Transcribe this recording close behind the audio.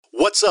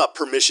What's up,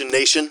 Permission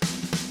Nation?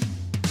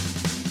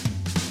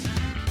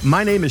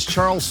 My name is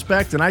Charles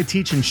Specht, and I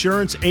teach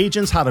insurance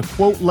agents how to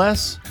quote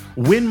less,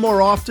 win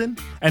more often,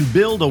 and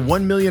build a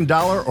 $1 million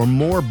or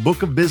more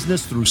book of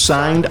business through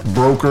signed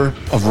broker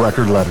of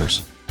record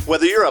letters.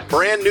 Whether you're a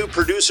brand new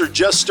producer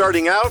just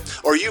starting out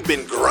or you've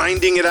been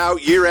grinding it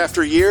out year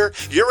after year,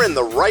 you're in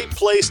the right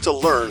place to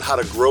learn how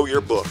to grow your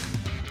book.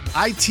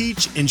 I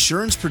teach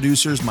insurance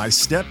producers my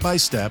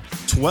step-by-step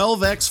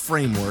 12X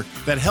framework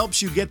that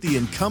helps you get the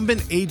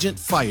incumbent agent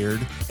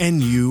fired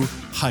and you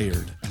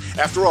hired.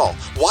 After all,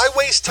 why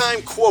waste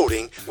time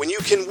quoting when you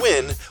can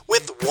win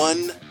with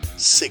one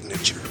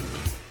signature?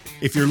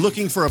 If you're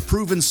looking for a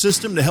proven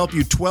system to help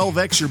you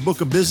 12X your book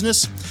of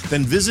business,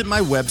 then visit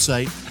my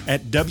website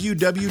at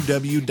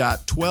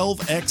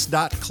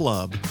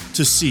www.12x.club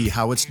to see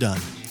how it's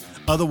done.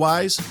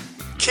 Otherwise,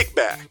 kick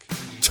back,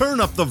 turn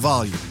up the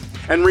volume,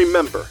 and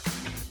remember,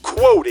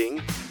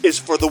 quoting is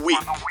for the weak.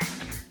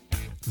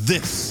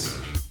 This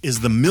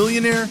is the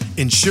Millionaire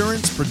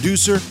Insurance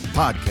Producer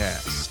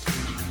Podcast.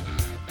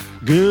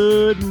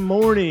 Good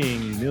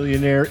morning,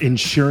 Millionaire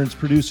Insurance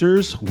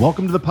Producers.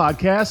 Welcome to the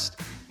podcast.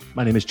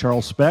 My name is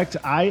Charles Specht.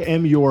 I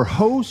am your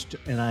host,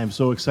 and I am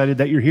so excited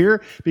that you're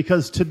here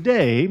because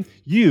today,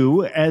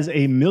 you, as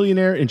a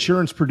millionaire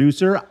insurance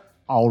producer,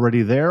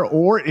 already there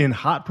or in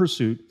hot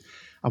pursuit,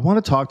 I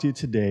want to talk to you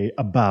today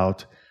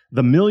about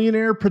the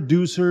millionaire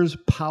producer's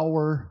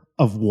power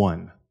of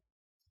one.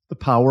 The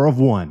power of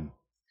one.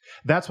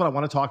 That's what I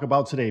want to talk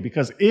about today,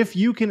 because if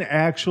you can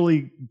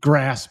actually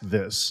grasp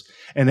this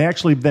and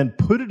actually then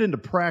put it into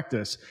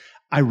practice,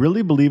 I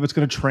really believe it's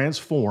going to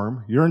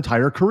transform your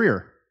entire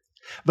career.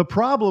 The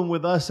problem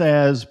with us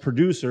as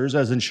producers,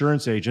 as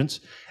insurance agents,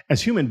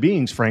 as human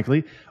beings,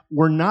 frankly,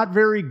 we're not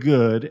very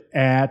good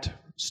at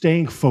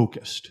staying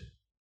focused.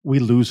 We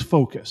lose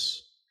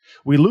focus.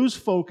 We lose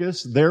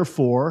focus,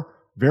 therefore,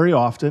 very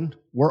often,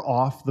 we're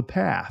off the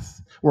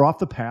path. We're off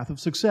the path of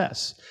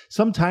success.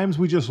 Sometimes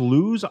we just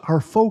lose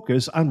our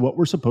focus on what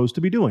we're supposed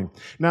to be doing.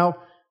 Now,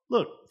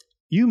 look,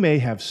 you may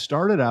have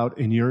started out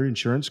in your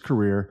insurance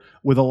career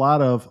with a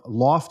lot of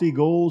lofty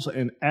goals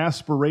and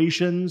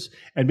aspirations,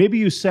 and maybe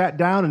you sat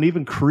down and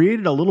even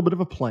created a little bit of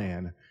a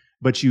plan,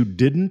 but you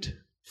didn't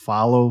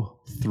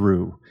follow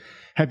through.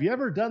 Have you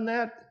ever done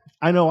that?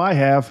 I know I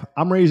have.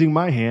 I'm raising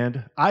my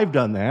hand. I've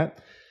done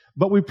that.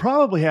 But we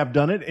probably have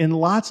done it in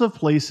lots of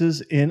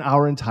places in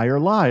our entire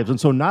lives. And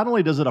so not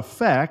only does it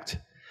affect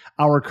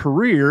our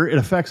career, it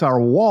affects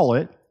our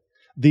wallet.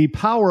 The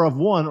power of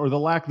one, or the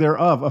lack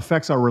thereof,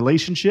 affects our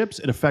relationships.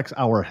 It affects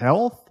our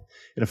health.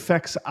 It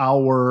affects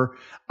our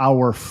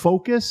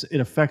focus.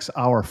 It affects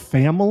our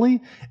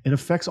family. It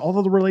affects all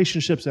of the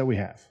relationships that we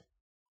have.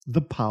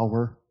 The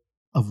power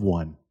of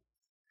one.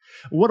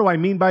 What do I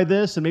mean by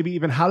this? And maybe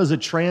even how does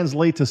it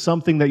translate to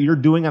something that you're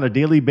doing on a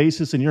daily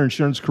basis in your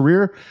insurance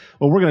career?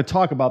 Well, we're going to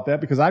talk about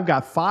that because I've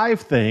got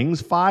 5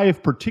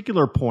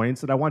 particular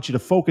points that I want you to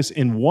focus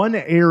in one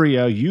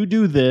area. You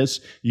do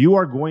this, you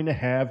are going to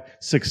have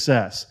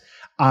success.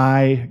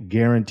 I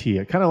guarantee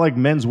it. Kind of like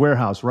Men's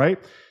Warehouse, right?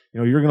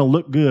 You know, you're going to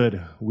look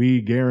good. We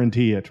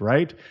guarantee it,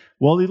 right?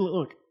 Well,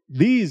 look.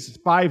 These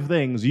 5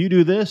 things, you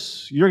do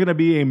this, you're going to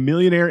be a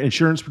millionaire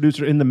insurance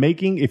producer in the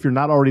making. If you're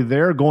not already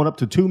there, going up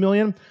to 2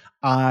 million,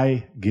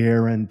 I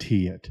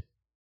guarantee it.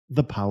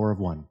 The power of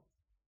one.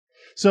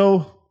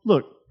 So,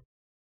 look,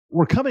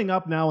 we're coming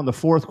up now in the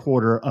 4th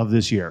quarter of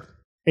this year,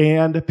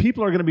 and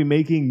people are going to be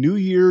making New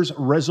Year's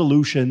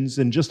resolutions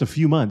in just a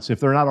few months if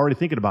they're not already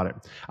thinking about it.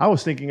 I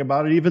was thinking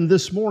about it even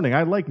this morning.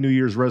 I like New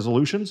Year's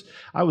resolutions.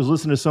 I was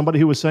listening to somebody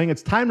who was saying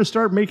it's time to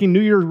start making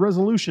New Year's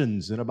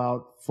resolutions in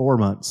about 4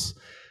 months.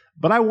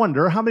 But I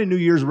wonder, how many New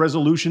Year's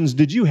resolutions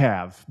did you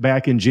have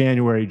back in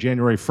January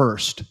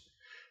 1st?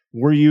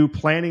 Were you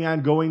planning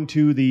on going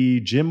to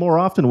the gym more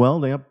often? Well,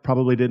 that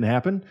probably didn't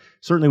happen.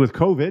 Certainly with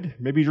COVID.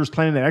 Maybe you're just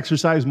planning to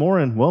exercise more,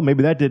 and, well,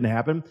 maybe that didn't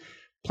happen.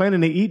 Planning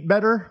to eat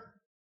better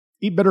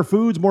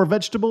foods, more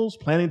vegetables,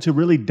 planning to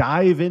really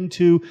dive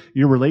into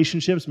your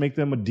relationships, make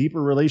them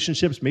deeper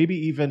relationships, maybe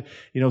even,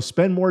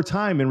 spend more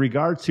time in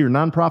regards to your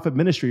nonprofit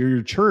ministry or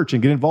your church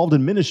and get involved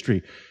in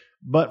ministry.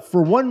 But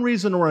for one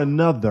reason or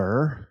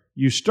another,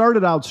 you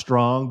started out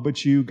strong,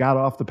 but you got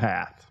off the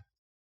path.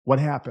 What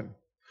happened?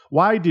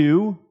 Why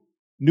do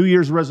New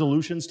Year's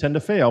resolutions tend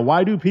to fail?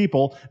 Why do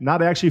people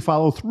not actually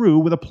follow through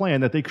with a plan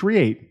that they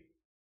create?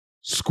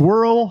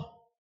 Squirrel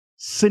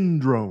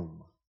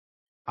syndrome.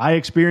 I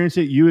experience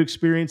it. You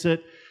experience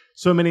it.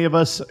 So many of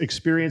us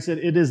experience it.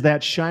 It is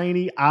that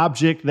shiny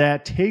object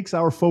that takes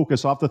our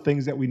focus off the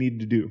things that we need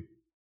to do.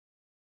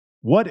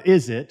 What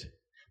is it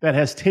that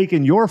has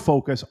taken your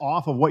focus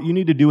off of what you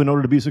need to do in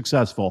order to be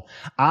successful?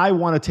 I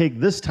want to take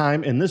this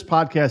time in this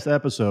podcast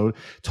episode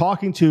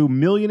talking to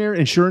millionaire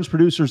insurance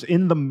producers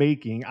in the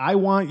making. I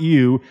want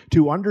you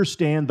to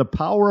understand the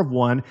power of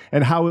one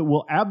and how it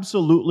will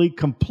absolutely,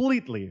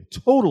 completely,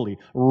 totally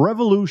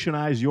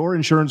revolutionize your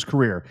insurance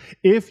career.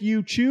 If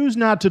you choose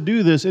not to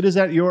do this, it is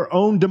at your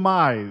own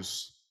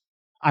demise.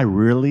 I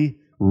really,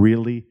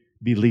 really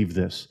believe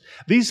this.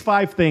 These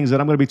 5 things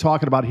that I'm going to be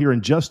talking about here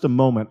in just a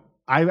moment,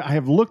 I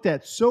have looked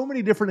at so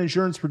many different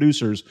insurance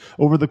producers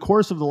over the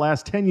course of the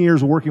last 10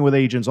 years working with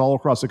agents all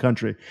across the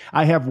country.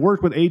 I have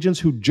worked with agents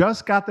who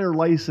just got their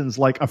license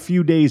like a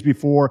few days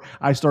before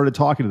I started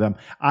talking to them.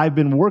 I've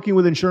been working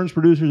with insurance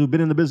producers who've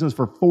been in the business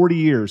for 40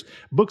 years.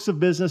 Books of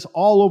business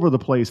all over the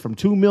place, from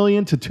 $2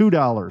 million to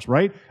 $2,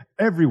 right?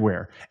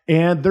 Everywhere.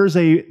 And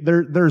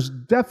there's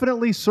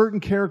definitely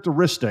certain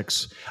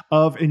characteristics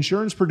of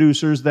insurance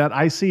producers that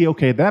I see,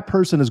 okay, that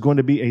person is going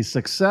to be a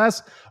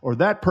success, or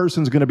that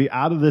person's going to be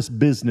out of this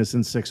business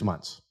in 6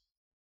 months.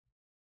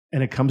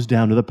 And it comes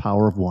down to the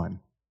power of one.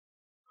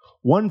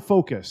 One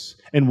focus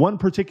in one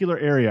particular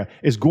area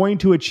is going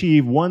to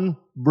achieve one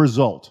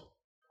result.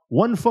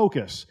 One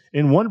focus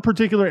in one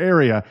particular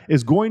area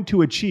is going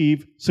to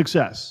achieve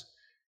success.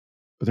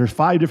 But there's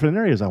 5 different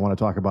areas I want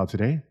to talk about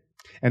today.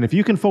 And if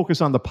you can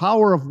focus on the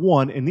power of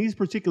one in these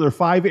particular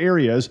 5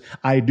 areas,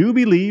 I do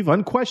believe,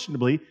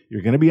 unquestionably,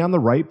 you're going to be on the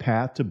right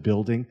path to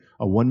building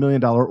a $1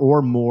 million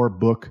or more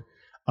book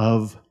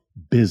of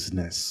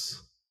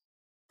business.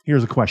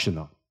 Here's a question,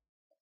 though.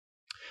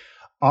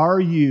 Are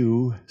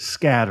you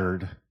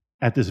scattered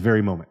at this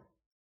very moment?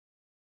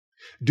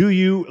 Do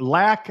you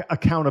lack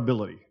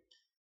accountability?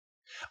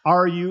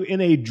 Are you in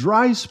a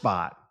dry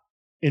spot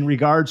in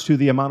regards to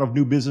the amount of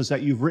new business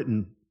that you've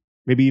written,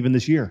 maybe even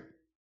this year?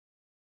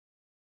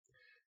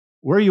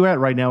 Where are you at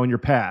right now in your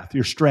path,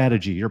 your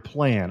strategy, your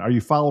plan? Are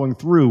you following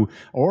through,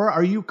 or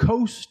are you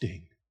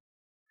coasting?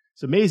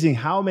 It's amazing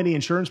how many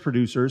insurance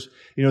producers,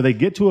 they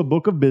get to a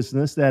book of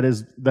business that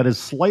is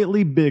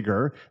slightly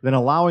bigger than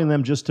allowing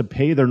them just to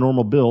pay their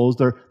normal bills.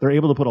 They're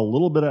able to put a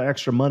little bit of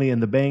extra money in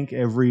the bank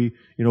every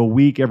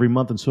week, every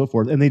month, and so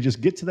forth. And they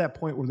just get to that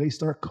point where they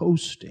start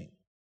coasting.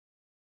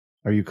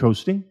 Are you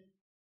coasting?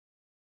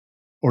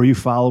 Or are you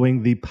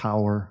following the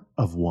power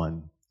of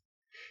one?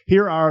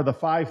 Here are the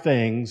 5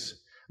 things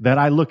that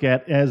I look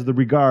at as the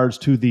regards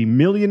to the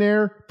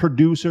millionaire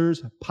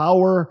producer's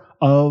power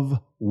of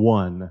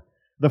one.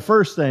 The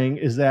first thing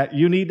is that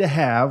you need to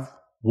have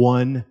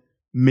one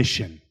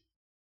mission.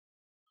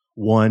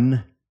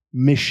 One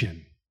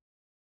mission.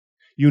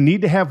 You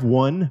need to have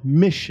one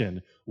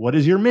mission. What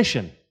is your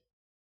mission?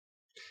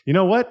 You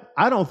know what?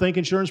 I don't think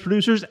insurance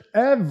producers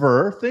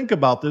ever think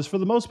about this for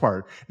the most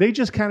part. They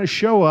just kind of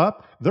show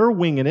up, they're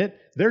winging it,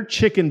 they're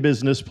chicken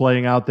business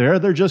playing out there,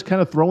 they're just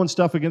kind of throwing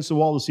stuff against the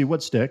wall to see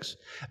what sticks.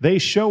 They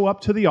show up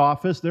to the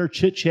office, they're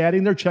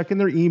chit-chatting, they're checking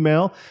their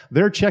email,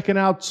 they're checking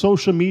out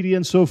social media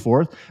and so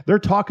forth, they're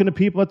talking to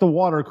people at the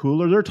water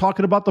cooler, they're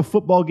talking about the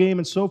football game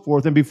and so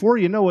forth, and before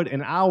you know it,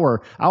 an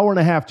hour and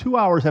a half, 2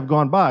 hours have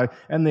gone by,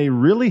 and they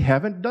really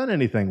haven't done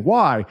anything.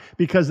 Why?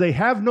 Because they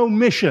have no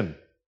mission.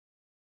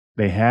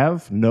 They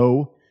have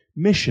no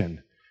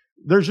mission.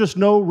 There's just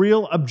no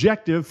real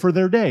objective for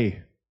their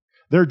day.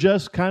 They're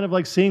just kind of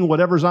like seeing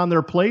whatever's on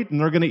their plate, and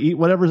they're going to eat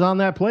whatever's on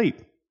that plate.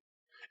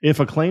 If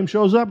a claim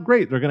shows up,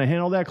 great, they're going to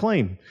handle that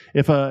claim.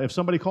 If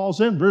somebody calls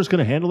in, they're just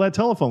going to handle that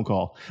telephone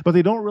call. But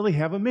they don't really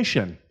have a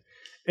mission.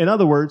 In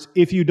other words,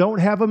 if you don't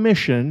have a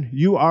mission,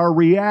 you are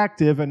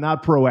reactive and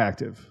not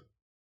proactive.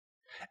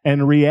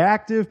 And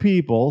reactive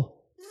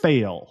people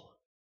fail.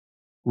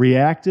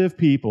 Reactive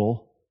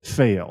people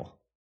fail.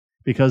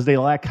 Because they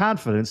lack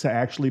confidence to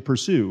actually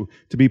pursue,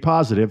 to be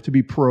positive, to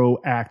be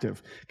proactive.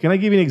 Can I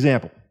give you an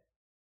example?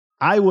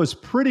 I was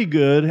pretty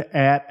good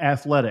at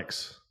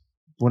athletics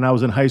when I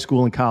was in high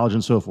school and college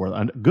and so forth.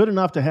 I'm good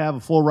enough to have a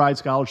full ride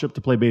scholarship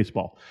to play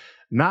baseball.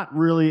 Not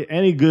really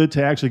any good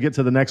to actually get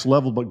to the next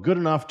level, but good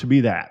enough to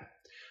be that.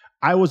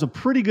 I was a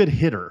pretty good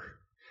hitter.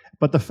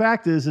 But the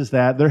fact is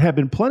that there have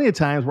been plenty of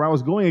times where I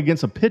was going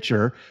against a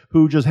pitcher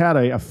who just had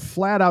a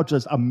flat-out,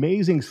 just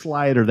amazing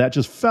slider that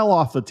just fell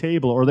off the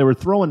table, or they were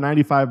throwing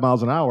 95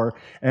 miles an hour.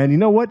 And you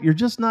know what? You're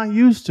just not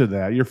used to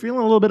that. You're feeling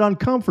a little bit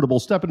uncomfortable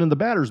stepping in the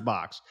batter's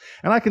box.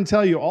 And I can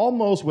tell you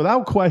almost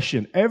without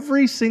question,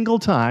 every single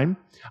time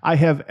I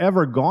have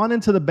ever gone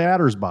into the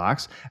batter's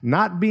box,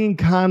 not being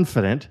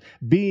confident,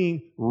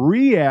 being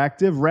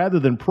reactive rather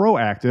than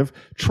proactive,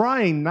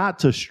 trying not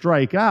to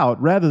strike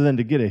out rather than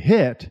to get a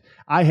hit,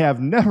 I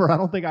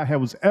don't think I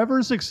was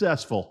ever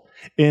successful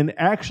in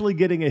actually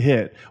getting a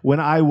hit when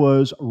I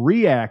was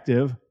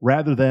reactive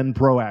rather than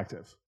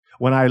proactive.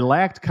 When I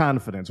lacked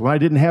confidence, when I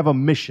didn't have a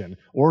mission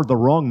or the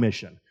wrong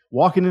mission.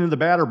 Walking into the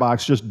batter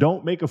box, just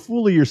don't make a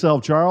fool of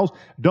yourself, Charles.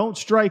 Don't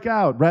strike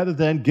out rather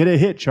than get a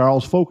hit,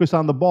 Charles. Focus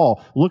on the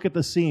ball. Look at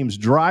the seams.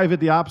 Drive it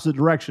the opposite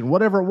direction.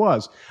 Whatever it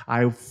was.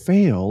 I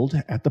failed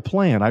at the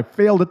plan. I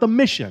failed at the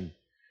mission.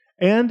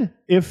 You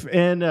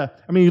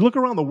look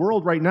around the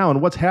world right now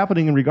and what's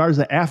happening in regards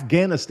to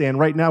Afghanistan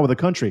right now with the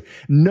country.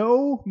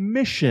 No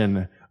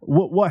mission.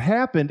 What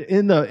happened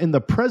in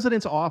the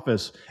president's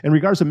office in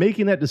regards to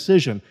making that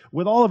decision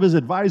with all of his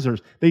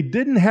advisors, they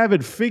didn't have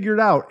it figured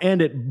out,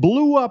 and it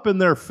blew up in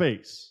their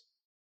face.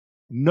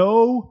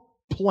 No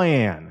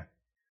plan.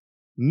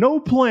 No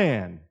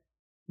plan.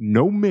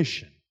 No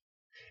mission.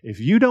 If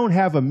you don't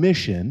have a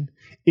mission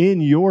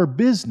in your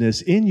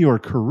business, in your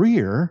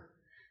career,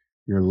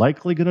 you're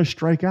likely going to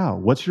strike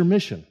out. What's your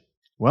mission?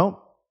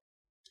 Well,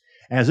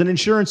 as an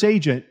insurance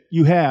agent,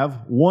 you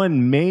have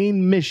one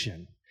main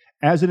mission,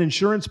 As an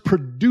insurance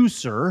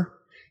producer,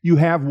 you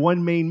have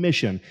one main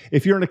mission.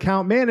 If you're an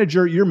account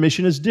manager, your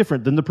mission is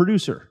different than the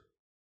producer.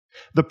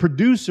 The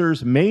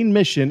producer's main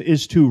mission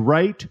is to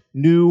write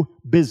new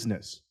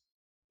business,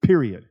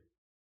 period.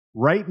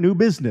 Write new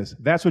business.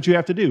 That's what you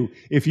have to do.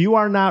 If you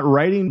are not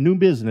writing new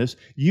business,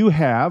 you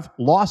have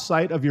lost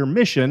sight of your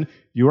mission.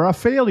 You are a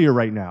failure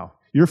right now.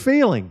 You're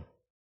failing.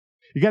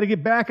 You got to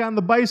get back on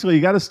the bicycle.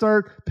 You got to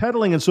start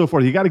pedaling and so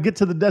forth. You got to get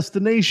to the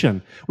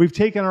destination. We've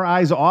taken our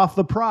eyes off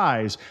the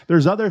prize.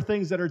 There's other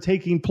things that are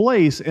taking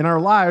place in our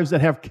lives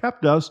that have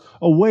kept us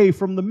away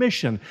from the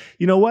mission.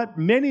 You know what?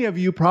 Many of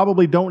you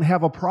probably don't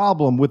have a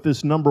problem with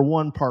this number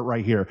one part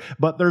right here,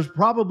 but there's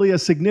probably a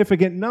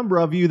significant number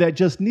of you that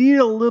just need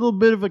a little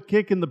bit of a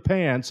kick in the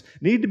pants,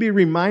 need to be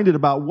reminded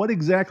about what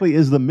exactly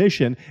is the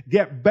mission.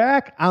 Get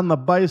back on the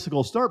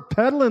bicycle. Start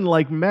pedaling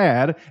like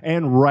mad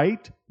and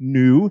write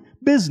new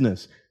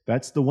business.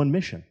 That's the one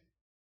mission.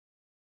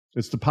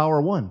 It's the power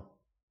of one.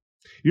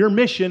 Your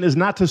mission is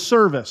not to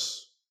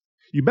service.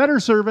 You better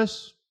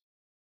service.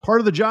 Part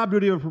of the job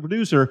duty of a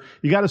producer,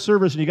 you got to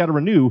service and you got to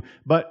renew,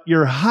 but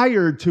you're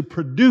hired to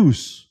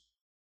produce.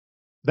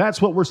 That's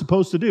what we're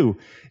supposed to do.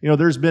 You know,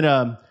 there's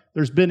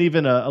been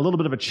even a little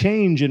bit of a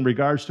change in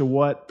regards to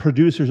what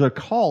producers are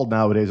called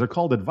nowadays. They're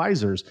called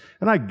advisors.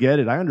 And I get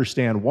it. I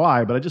understand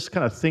why, but I just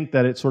kind of think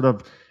that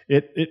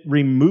it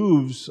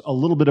removes a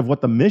little bit of what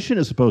the mission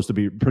is supposed to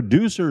be.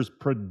 Producers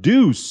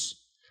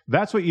produce.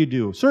 That's what you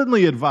do.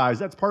 Certainly advise.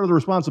 That's part of the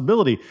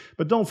responsibility.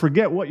 But don't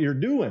forget what you're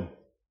doing.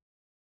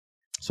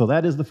 So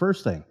that is the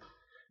first thing.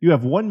 You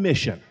have one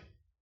mission.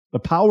 The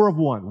power of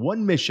one.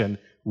 One mission.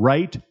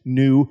 Write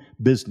new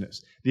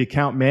business. The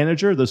account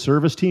manager, the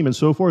service team, and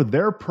so forth,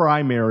 their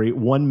primary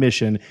one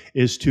mission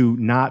is to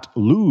not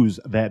lose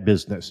that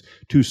business.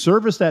 To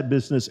service that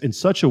business in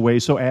such a way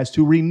so as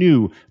to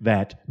renew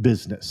that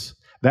business.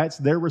 That's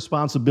their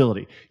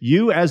responsibility.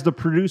 You, as the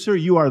producer,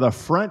 you are the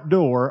front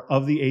door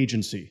of the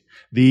agency.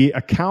 The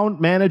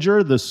account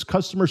manager, the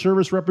customer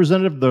service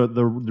representative,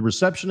 the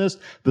receptionist,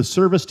 the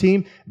service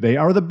team, they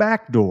are the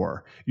back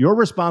door. Your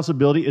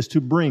responsibility is to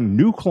bring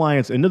new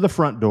clients into the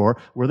front door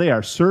where they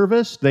are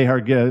serviced, they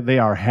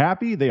are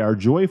happy, they are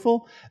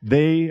joyful.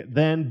 They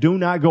then do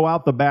not go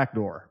out the back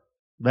door.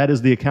 That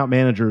is the account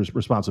manager's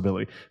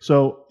responsibility.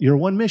 So your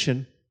one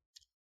mission,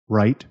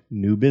 write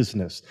new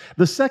business.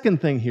 The second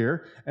thing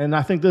here, and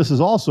I think this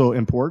is also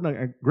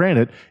important,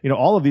 granted,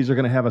 all of these are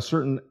going to have a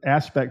certain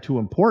aspect to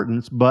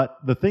importance, but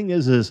the thing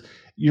is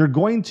you're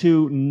going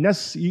to,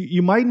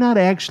 you might not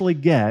actually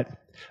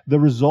get the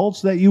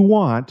results that you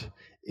want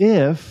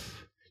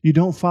if you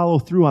don't follow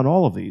through on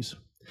all of these.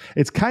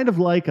 It's kind of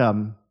like,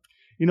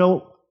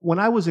 when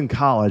I was in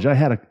college, I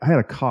had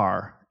a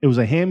car. It was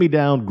a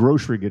hand-me-down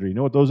grocery getter. You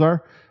know what those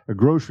are? A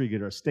grocery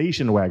getter, a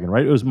station wagon,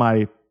 right? It was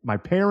my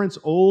parents'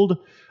 old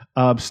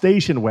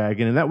station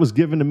wagon, and that was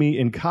given to me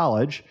in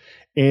college.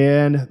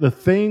 And the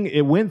thing,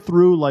 it went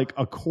through like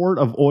a quart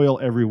of oil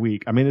every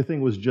week. I mean, the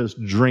thing was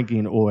just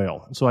drinking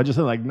oil. So I just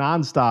had like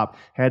nonstop,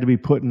 had to be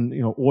putting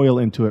oil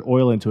into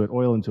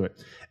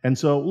it. And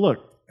so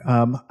look,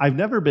 I've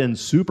never been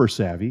super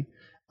savvy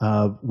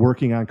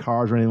working on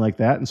cars or anything like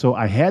that. And so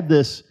I had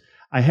this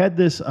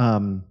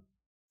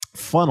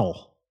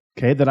funnel,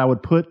 okay, that I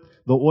would put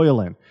the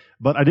oil in.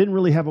 But I didn't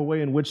really have a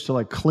way in which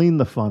to clean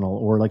the funnel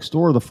or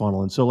store the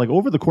funnel. And so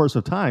over the course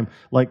of time,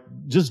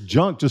 just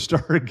junk just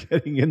started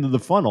getting into the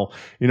funnel.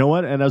 You know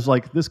what? And I was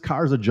like, this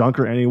car's a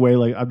junker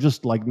anyway. I'm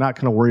just not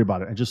going to worry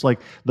about it. And just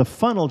the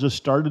funnel just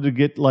started to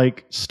get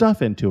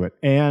stuff into it.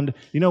 And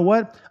you know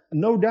what?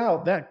 No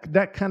doubt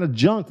that kind of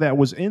junk that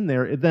was in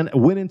there, it then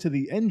went into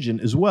the engine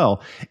as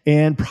well.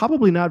 And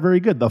probably not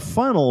very good. The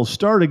funnel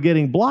started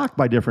getting blocked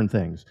by different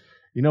things.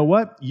 You know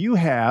what? You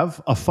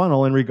have a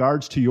funnel in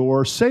regards to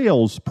your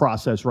sales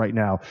process right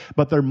now,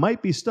 but there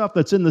might be stuff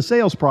that's in the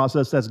sales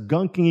process that's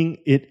gunking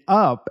it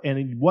up,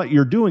 and what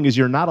you're doing is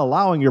you're not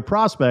allowing your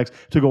prospects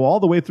to go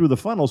all the way through the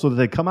funnel so that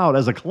they come out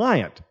as a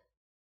client.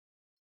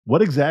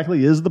 What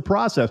exactly is the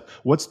process?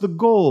 What's the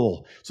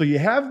goal? So you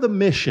have the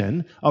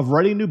mission of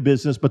writing new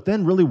business, but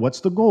then really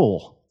what's the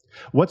goal?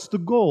 What's the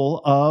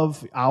goal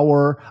of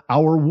our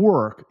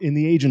work in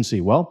the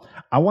agency? Well,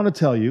 I want to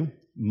tell you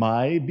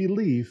my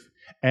belief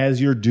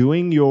as you're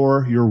doing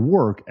your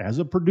work as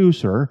a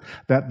producer,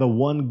 that the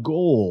one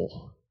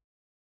goal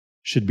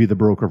should be the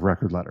broker of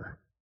record letter.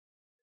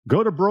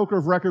 Go to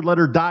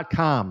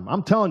brokerofrecordletter.com.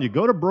 I'm telling you,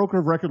 go to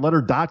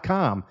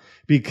brokerofrecordletter.com.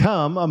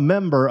 Become a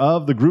member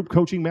of the Group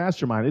Coaching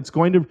Mastermind. It's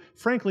going to,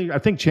 frankly, I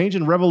think, change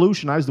and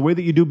revolutionize the way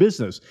that you do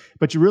business.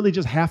 But you really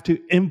just have to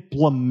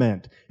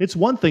implement. It's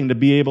one thing to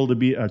be able to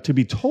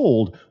be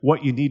told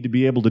what you need to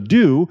be able to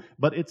do,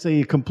 but it's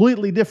a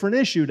completely different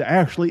issue to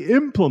actually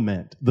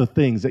implement the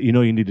things that you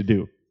know you need to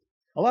do.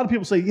 A lot of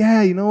people say,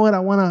 yeah, you know what, I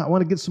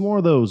want to get some more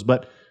of those,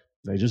 but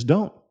they just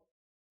don't.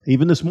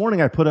 Even this morning,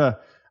 I put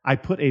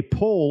a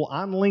poll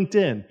on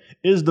LinkedIn.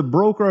 Is the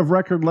broker of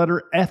record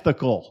letter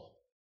ethical?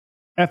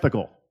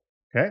 Ethical.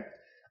 Okay?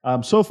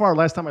 So far,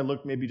 last time I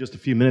looked, maybe just a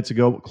few minutes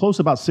ago, close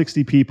to about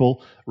 60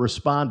 people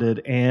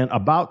responded, and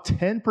about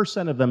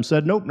 10% of them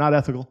said, nope, not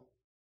ethical.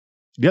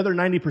 The other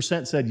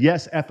 90% said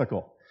yes,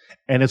 ethical.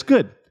 And it's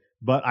good.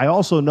 But I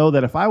also know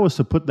that if I was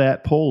to put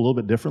that poll a little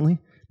bit differently,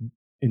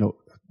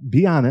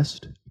 be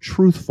honest,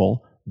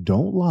 truthful,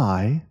 don't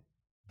lie.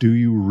 Do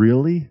you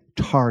really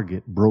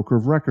target broker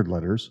of record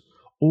letters,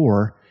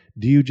 or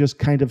do you just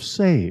kind of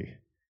say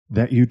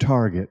that you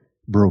target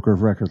broker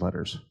of record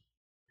letters?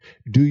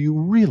 Do you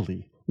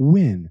really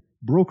win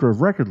broker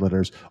of record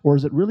letters, or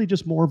is it really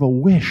just more of a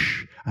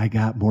wish I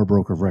got more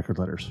broker of record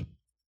letters?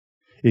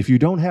 If you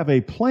don't have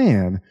a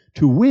plan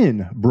to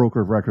win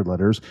broker of record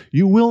letters,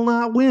 you will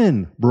not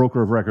win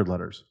broker of record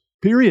letters.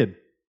 Period.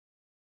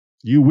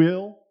 You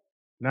will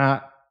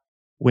not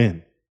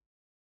win.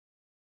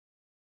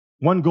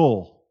 One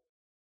goal.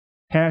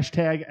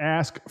 Hashtag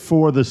ask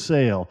for the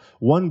sale.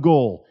 One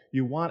goal.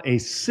 You want a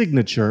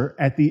signature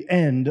at the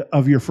end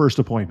of your first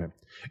appointment.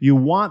 You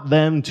want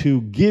them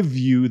to give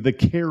you the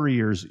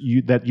carriers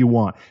that you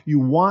want. You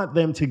want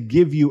them to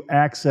give you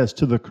access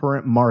to the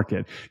current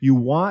market. You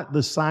want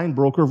the signed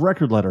broker of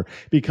record letter,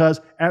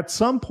 because at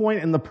some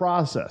point in the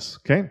process,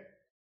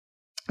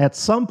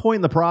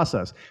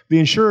 the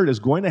insured is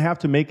going to have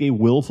to make a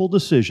willful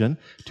decision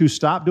to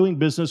stop doing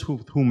business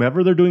with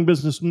whomever they're doing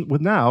business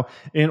with now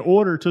in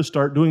order to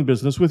start doing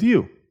business with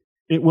you.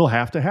 It will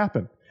have to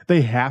happen. They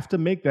have to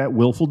make that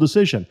willful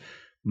decision.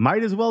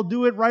 Might as well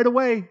do it right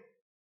away.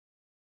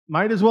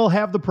 Might as well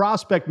have the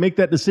prospect make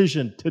that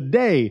decision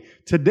today.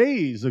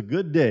 Today's a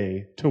good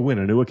day to win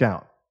a new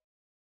account.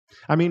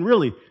 I mean,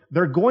 really,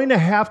 they're going to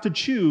have to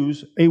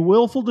choose a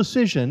willful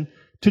decision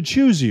to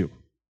choose you,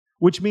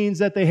 which means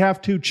that they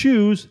have to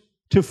choose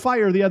to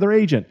fire the other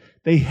agent.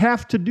 They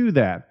have to do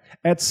that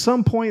at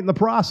some point in the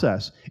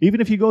process.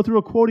 Even if you go through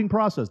a quoting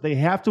process, they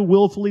have to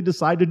willfully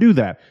decide to do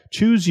that.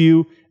 Choose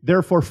you,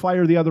 therefore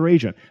fire the other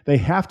agent. They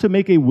have to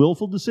make a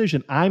willful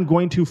decision. I'm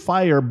going to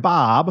fire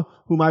Bob,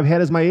 whom I've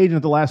had as my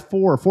agent the last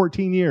 4 or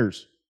 14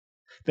 years.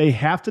 They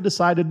have to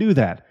decide to do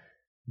that.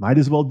 Might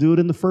as well do it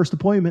in the first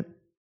appointment.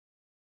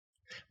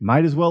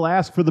 Might as well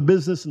ask for the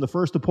business in the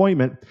first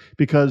appointment,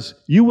 because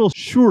you will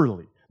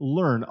surely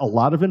learn a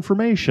lot of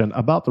information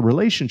about the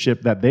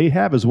relationship that they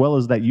have as well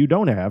as that you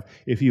don't have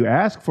if you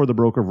ask for the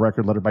broker of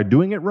record letter by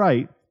doing it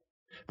right,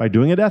 by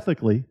doing it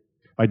ethically,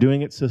 by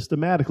doing it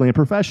systematically and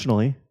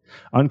professionally,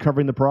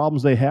 uncovering the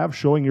problems they have,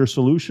 showing your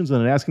solutions, and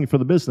then asking for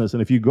the business.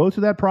 And if you go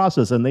through that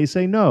process and they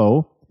say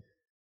no,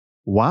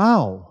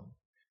 wow,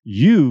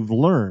 you've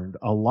learned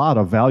a lot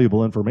of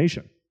valuable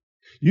information.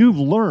 You've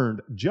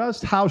learned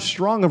just how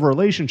strong of a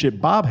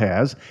relationship Bob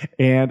has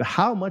and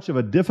how much of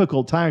a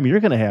difficult time you're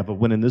going to have of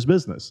winning this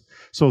business.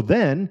 So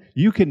then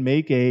you can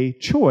make a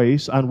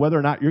choice on whether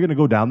or not you're going to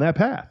go down that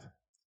path.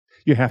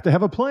 You have to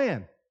have a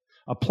plan.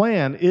 A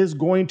plan is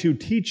going to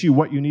teach you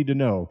what you need to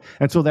know.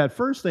 And so that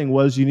first thing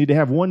was you need to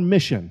have one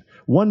mission.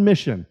 One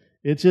mission.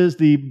 It is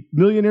the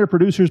Millionaire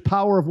Producer's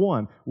Power of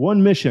One.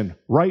 One mission,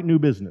 write new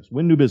business,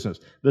 win new business.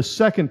 The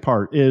second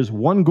part is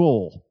one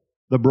goal,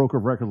 the broker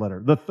of record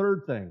letter. The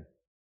third thing,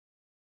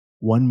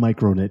 one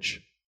micro niche.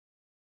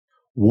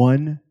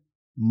 One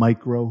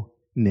micro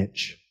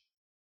niche.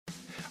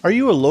 Are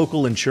you a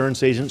local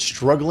insurance agent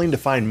struggling to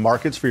find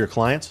markets for your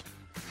clients?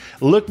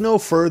 Look no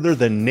further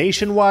than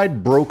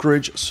Nationwide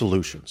Brokerage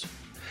Solutions.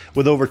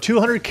 With over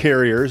 200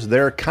 carriers,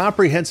 their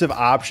comprehensive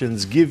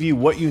options give you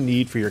what you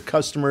need for your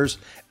customers'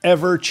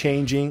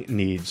 ever-changing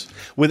needs.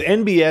 With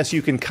NBS,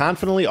 you can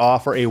confidently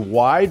offer a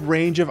wide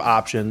range of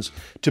options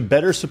to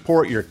better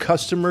support your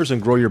customers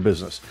and grow your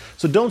business.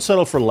 So don't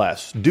settle for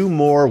less. Do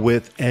more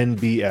with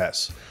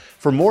NBS.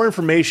 For more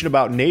information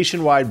about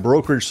Nationwide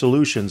Brokerage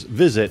Solutions,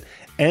 visit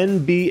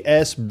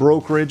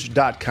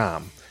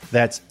nbsbrokerage.com.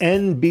 That's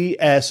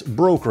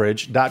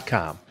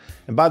nbsbrokerage.com.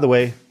 And by the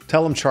way,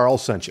 tell them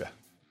Charles sent you.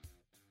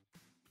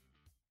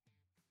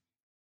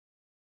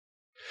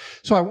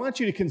 So I want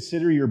you to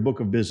consider your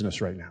book of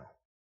business right now.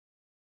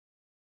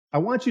 I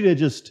want you to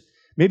just,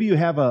 maybe you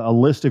have a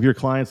list of your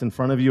clients in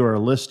front of you, or a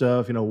list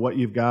of, what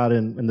you've got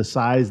and the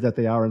size that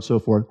they are and so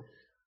forth,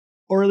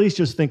 or at least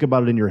just think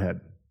about it in your head.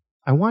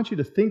 I want you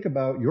to think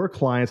about your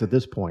clients at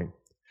this point.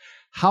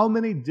 How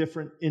many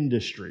different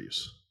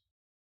industries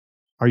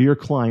are your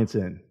clients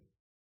in?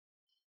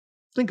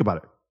 Think about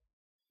it.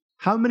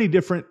 How many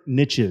different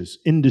niches,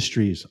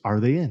 industries are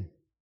they in?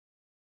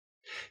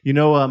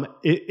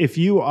 If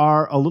you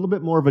are a little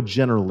bit more of a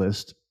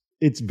generalist,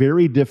 it's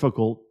very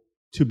difficult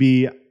to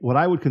be what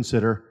I would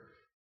consider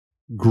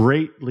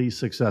greatly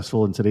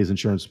successful in today's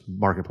insurance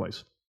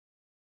marketplace.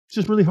 It's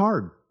just really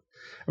hard.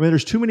 I mean,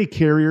 there's too many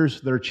carriers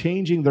that are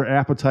changing their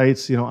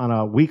appetites, on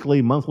a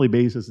weekly, monthly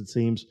basis, it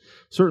seems,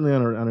 certainly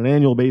on an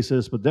annual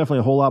basis, but definitely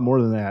a whole lot more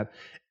than that.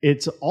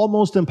 It's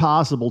almost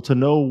impossible to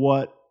know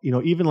what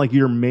even like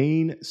your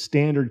main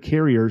standard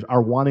carriers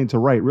are wanting to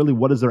write. Really,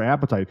 what is their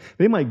appetite?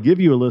 They might give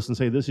you a list and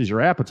say, this is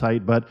your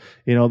appetite, but,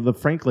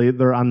 frankly,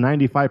 they're on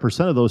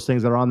 95% of those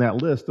things that are on that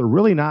list. They're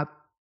really not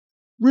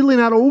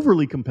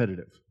overly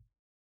competitive.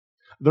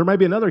 There might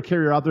be another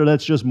carrier out there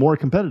that's just more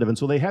competitive. And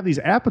so they have these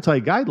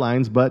appetite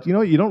guidelines, but,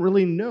 you don't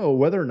really know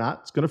whether or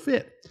not it's going to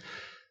fit.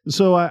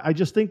 So I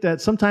just think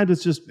that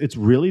sometimes it's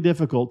really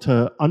difficult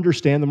to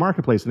understand the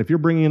marketplace. And if you're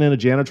bringing in a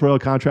janitorial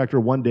contractor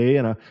one day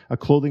and a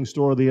clothing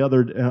store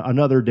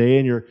another day,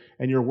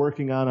 and you're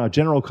working on a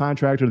general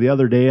contractor the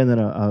other day, and then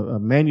a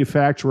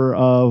manufacturer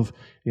of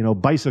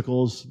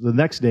bicycles the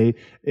next day,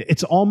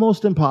 it's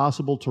almost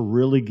impossible to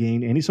really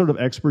gain any sort of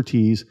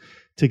expertise,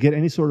 to get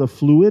any sort of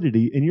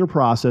fluidity in your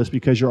process,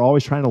 because you're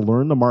always trying to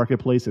learn the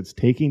marketplace. It's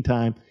taking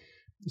time.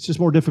 It's just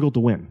more difficult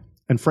to win.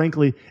 And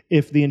frankly,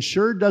 if the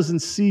insured doesn't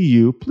see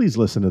you, please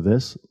listen to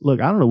this.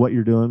 Look, I don't know what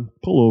you're doing.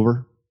 Pull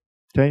over.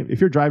 Okay?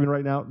 If you're driving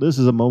right now, this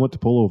is a moment to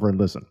pull over and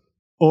listen.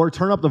 Or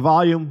turn up the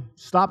volume.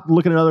 Stop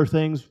looking at other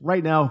things.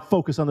 Right now,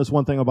 focus on this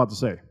one thing I'm about to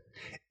say.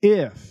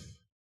 If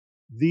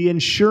the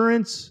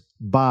insurance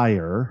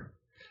buyer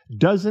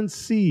doesn't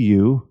see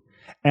you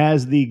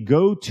as the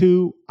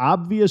go-to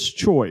obvious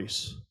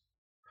choice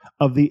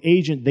of the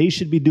agent they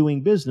should be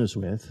doing business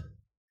with,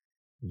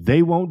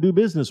 they won't do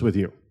business with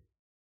you.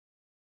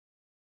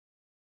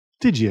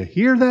 Did you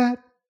hear that?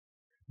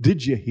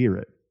 Did you hear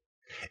it?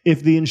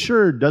 If the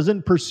insured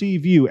doesn't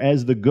perceive you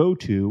as the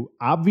go-to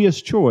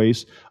obvious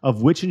choice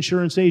of which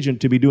insurance agent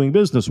to be doing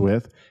business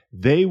with,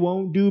 they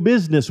won't do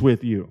business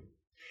with you.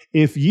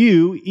 If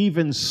you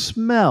even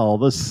smell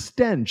the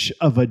stench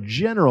of a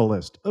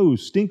generalist,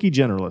 stinky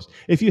generalist,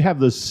 if you have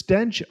the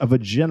stench of a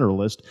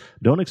generalist,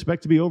 don't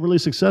expect to be overly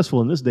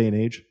successful in this day and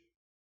age.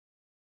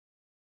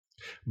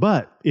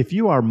 But if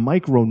you are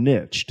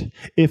micro-niched,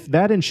 if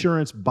that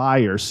insurance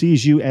buyer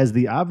sees you as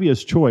the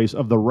obvious choice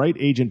of the right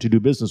agent to do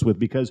business with,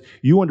 because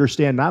you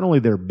understand not only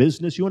their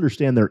business, you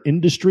understand their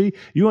industry,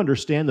 you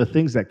understand the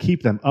things that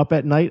keep them up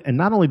at night, and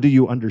not only do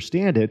you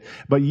understand it,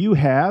 but you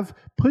have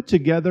put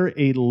together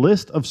a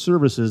list of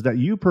services that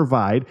you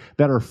provide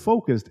that are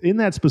focused in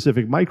that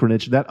specific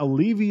micro-niche that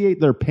alleviate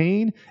their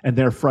pain and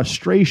their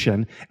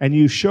frustration, and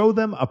you show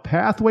them a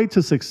pathway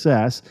to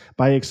success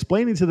by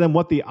explaining to them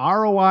what the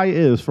ROI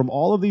is from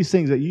all of these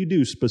things that you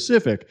do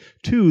specific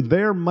to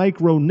their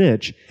micro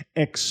niche,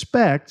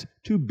 expect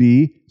to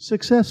be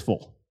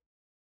successful.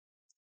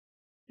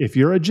 If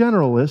you're a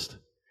generalist,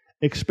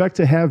 expect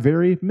to have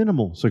very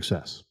minimal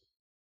success.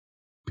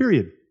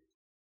 Period.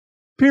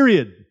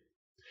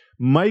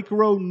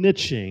 Micro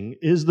niching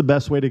is the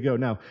best way to go.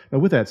 Now,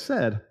 with that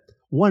said,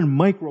 one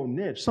micro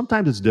niche,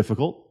 sometimes it's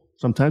difficult,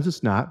 sometimes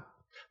it's not.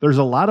 There's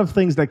a lot of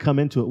things that come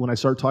into it when I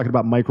start talking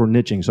about micro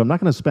niching. So I'm not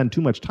going to spend too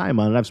much time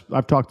on it.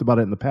 I've talked about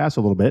it in the past a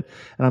little bit,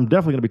 and I'm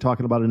definitely going to be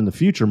talking about it in the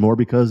future more,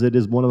 because it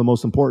is one of the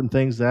most important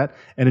things that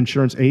an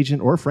insurance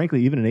agent, or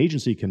frankly, even an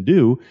agency, can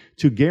do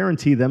to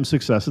guarantee them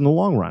success in the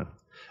long run.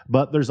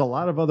 But there's a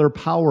lot of other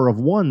power of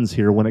ones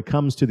here when it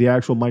comes to the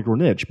actual micro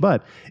niche.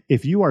 But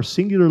if you are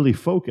singularly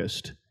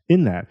focused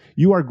in that,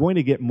 you are going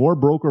to get more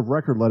broker of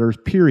record letters,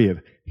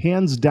 period,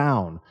 hands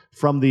down,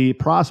 from the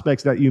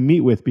prospects that you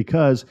meet with,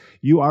 because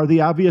you are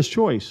the obvious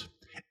choice.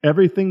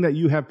 Everything that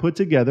you have put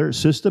together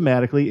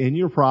systematically in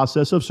your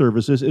process of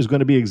services is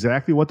going to be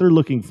exactly what they're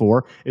looking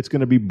for. It's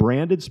going to be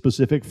branded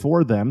specific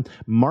for them,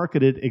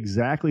 marketed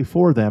exactly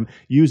for them,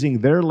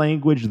 using their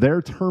language,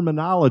 their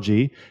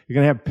terminology. You're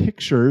going to have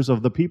pictures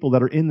of the people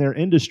that are in their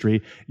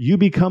industry. You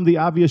become the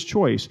obvious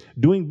choice.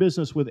 Doing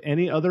business with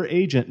any other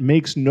agent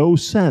makes no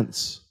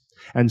sense.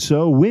 And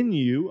so when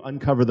you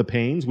uncover the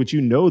pains, which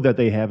you know that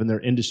they have in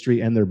their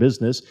industry and their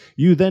business,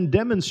 you then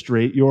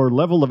demonstrate your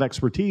level of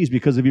expertise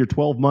because of your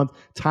 12-month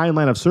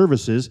timeline of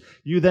services.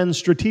 You then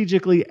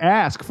strategically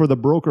ask for the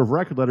broker of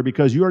record letter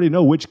because you already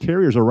know which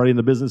carriers are running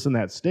the business in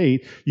that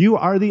state. You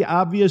are the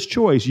obvious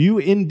choice. You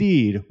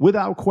indeed,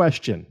 without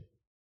question,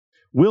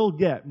 will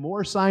get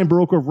more signed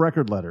broker of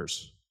record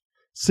letters,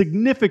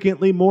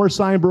 significantly more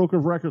signed broker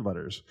of record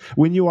letters,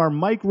 when you are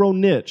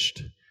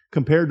micro-niched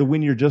compared to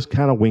when you're just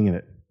kind of winging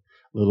it.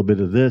 A little bit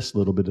of this, a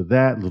little bit of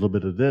that, a little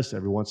bit of this.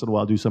 Every once in a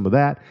while, do some of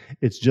that.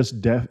 It's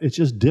just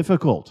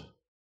difficult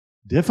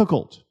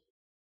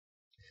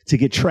to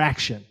get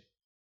traction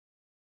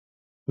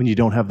when you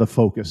don't have the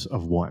focus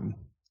of one.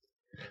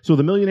 So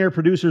the Millionaire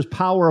Producer's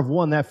power of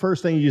one, that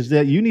first thing is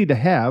that you need to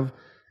have,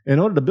 in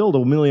order to build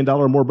 $1 million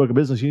or more book of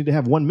business, you need to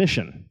have one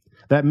mission.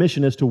 That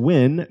mission is to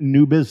win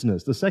new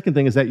business. The second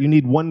thing is that you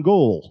need one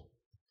goal.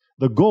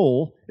 The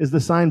goal is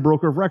the signed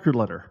broker of record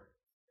letter.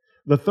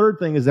 The third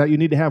thing is that you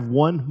need to have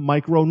one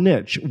micro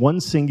niche, one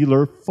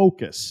singular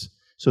focus,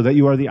 so that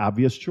you are the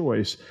obvious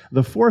choice.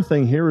 The fourth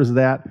thing here is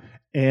that,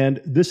 and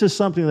this is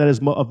something that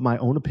is of my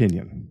own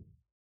opinion,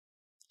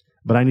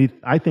 but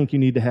I think you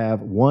need to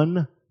have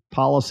one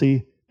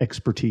policy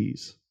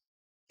expertise.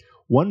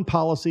 One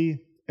policy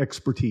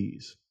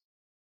expertise.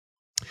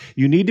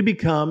 You need to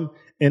become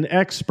an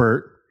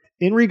expert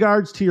in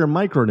regards to your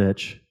micro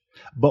niche,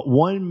 but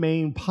one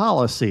main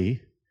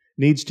policy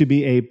needs to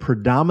be a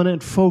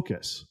predominant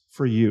focus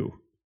for you.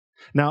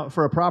 Now,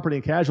 for a property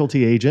and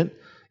casualty agent,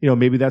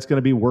 maybe that's going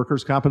to be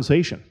workers'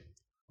 compensation,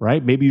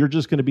 right? Maybe you're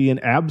just going to be an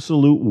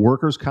absolute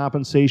workers'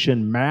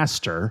 compensation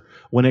master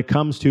when it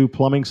comes to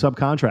plumbing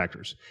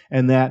subcontractors,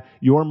 and that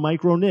your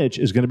micro niche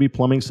is going to be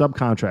plumbing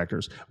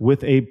subcontractors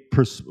with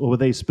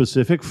a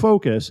specific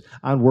focus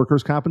on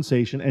workers'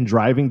 compensation and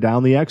driving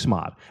down the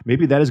XMOD.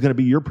 Maybe that is going to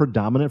be your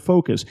predominant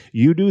focus.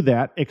 You do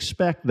that,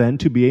 expect then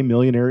to be a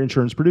millionaire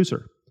insurance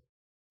producer.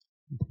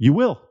 You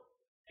will.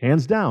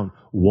 Hands down,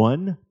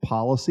 one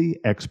policy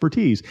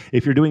expertise.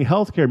 If you're doing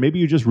healthcare, maybe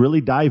you just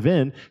really dive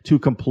in to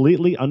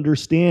completely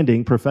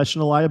understanding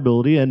professional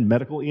liability and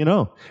medical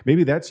E&O.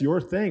 Maybe that's your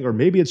thing, or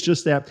maybe it's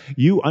just that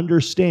you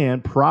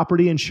understand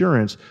property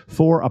insurance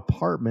for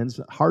apartments,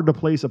 hard to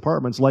place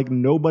apartments like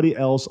nobody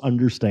else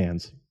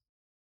understands.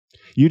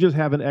 You just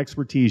have an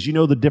expertise. You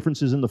know the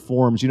differences in the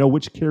forms. You know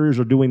which carriers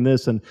are doing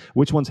this and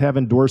which ones have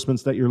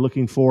endorsements that you're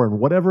looking for, and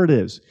whatever it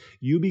is,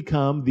 you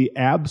become the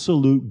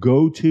absolute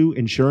go-to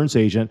insurance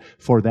agent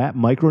for that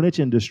micro niche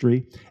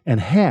industry and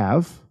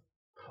have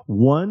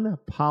one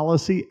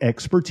policy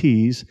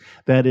expertise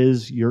that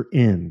is your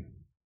in.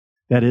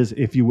 That is,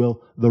 if you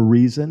will, the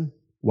reason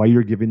why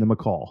you're giving them a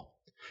call.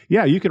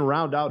 Yeah, you can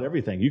round out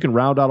everything. You can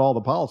round out all the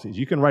policies.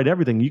 You can write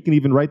everything. You can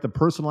even write the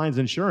personal lines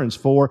insurance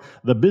for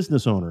the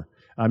business owner.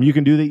 You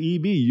can do the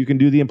EB, you can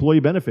do the employee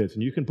benefits,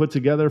 and you can put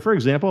together, for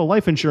example, a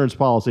life insurance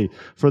policy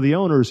for the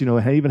owners,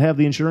 even have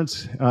the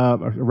insurance,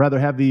 rather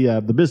have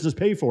the business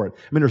pay for it.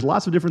 I mean, there's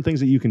lots of different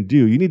things that you can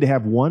do. You need to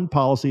have one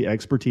policy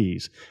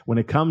expertise when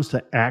it comes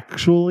to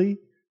actually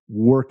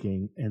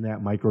working in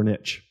that micro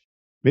niche.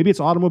 Maybe it's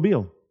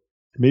automobile.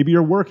 Maybe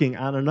you're working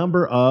on a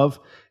number of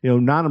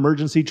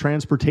non-emergency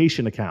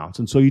transportation accounts,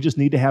 and so you just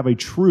need to have a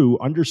true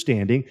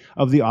understanding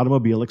of the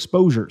automobile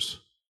exposures.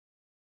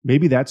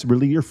 Maybe that's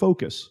really your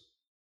focus.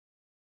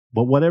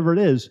 But whatever it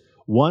is,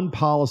 one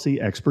policy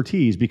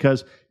expertise,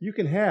 because you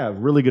can have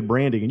really good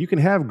branding and you can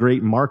have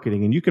great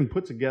marketing and you can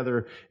put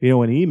together,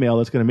 an email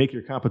that's going to make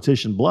your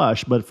competition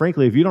blush. But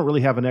frankly, if you don't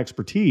really have an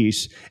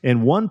expertise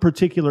in one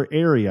particular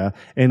area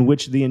in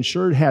which the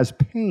insured has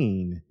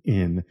pain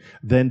in,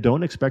 then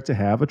don't expect to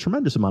have a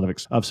tremendous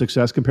amount of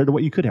success compared to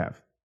what you could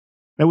have.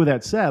 And with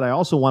that said, I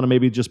also want to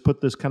maybe just put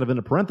this kind of in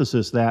a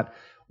parenthesis that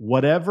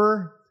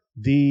whatever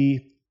the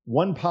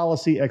one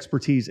policy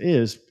expertise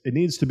is, it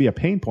needs to be a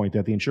pain point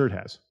that the insured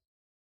has,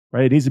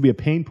 right? It needs to be a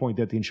pain point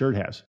that the insured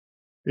has.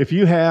 If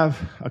you have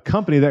a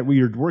company that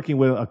you're working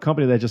with, a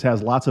company that just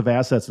has lots of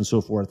assets and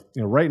so forth,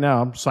 right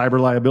now, cyber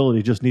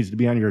liability just needs to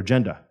be on your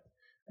agenda.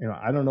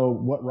 I don't know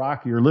what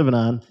rock you're living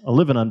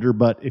under,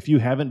 but if you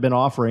haven't been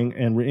offering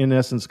and in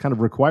essence kind of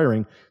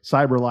requiring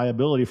cyber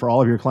liability for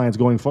all of your clients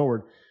going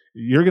forward,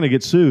 you're going to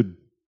get sued.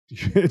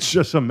 It's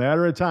just a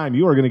matter of time.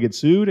 You are going to get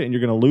sued and you're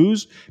going to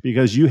lose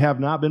because you have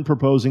not been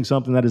proposing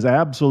something that is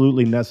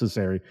absolutely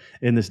necessary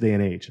in this day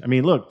and age. I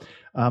mean, look,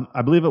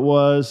 I believe it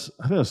was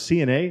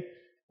CNA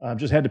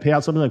just had to pay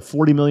out something like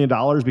 $40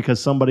 million because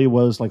somebody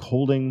was like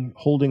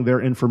holding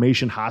their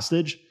information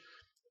hostage.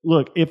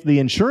 Look, if the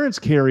insurance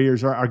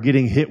carriers are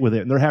getting hit with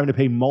it and they're having to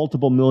pay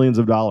multiple millions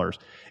of dollars,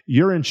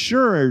 your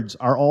insureds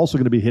are also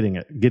going to be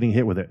getting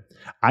hit with it.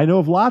 I know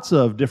of lots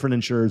of different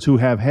insureds who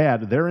have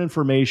had their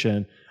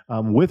information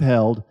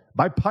withheld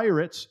by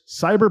pirates,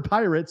 cyber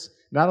pirates,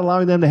 not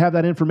allowing them to have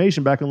that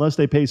information back unless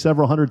they pay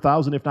several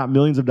 $100,000, if not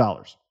millions of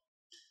dollars.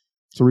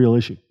 It's a real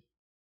issue.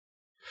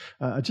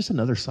 Just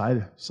another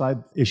side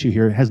issue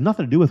here. It has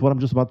nothing to do with what I'm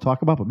just about to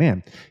talk about, but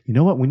man, you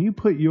know what? When you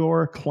put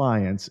your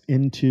clients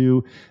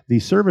into the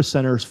service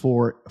centers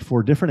for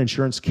different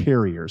insurance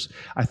carriers,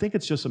 I think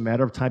it's just a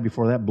matter of time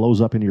before that blows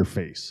up in your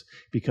face.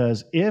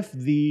 Because if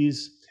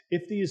these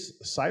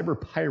cyber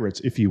pirates,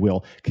 if you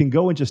will, can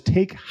go and just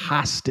take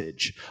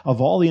hostage of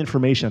all the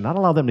information and not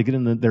allow them to get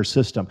into their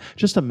system,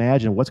 just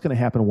imagine what's going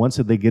to happen once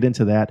they get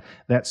into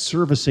that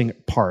servicing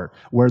part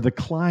where the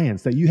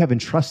clients that you have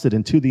entrusted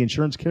into the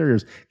insurance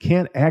carriers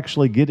can't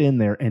actually get in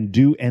there and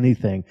do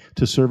anything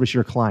to service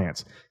your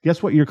clients.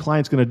 Guess what your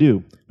client's going to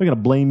do? They're going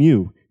to blame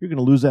you. You're going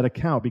to lose that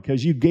account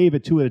because you gave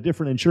it to a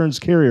different insurance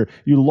carrier.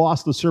 You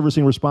lost the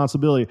servicing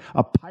responsibility.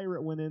 A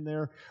pirate went in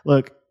there.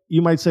 Look,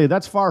 you might say,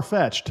 that's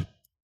far-fetched.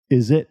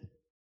 Is it?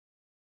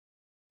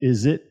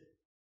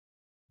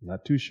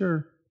 Not too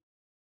sure.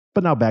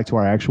 But now back to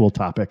our actual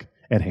topic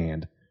at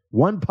hand.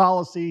 One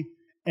policy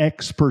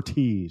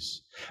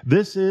expertise.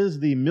 This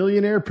is the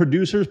Millionaire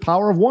Producer's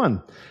Power of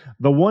One.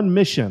 The one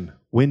mission,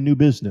 win new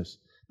business.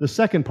 The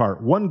second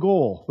part, one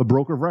goal, the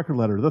broker of record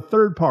letter. The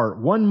third part,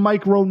 one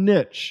micro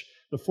niche.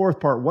 The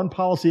fourth part, one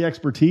policy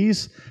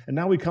expertise. And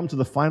now we come to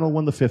the final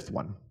one, the fifth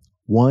one.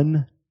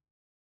 One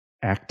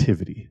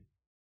activity.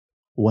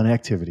 One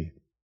activity.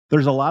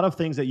 There's a lot of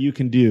things that you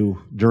can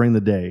do during the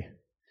day,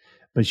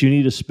 but you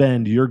need to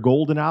spend your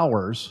golden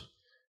hours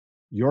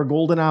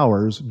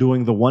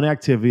doing the one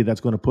activity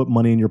that's going to put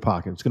money in your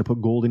pocket. It's going to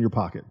put gold in your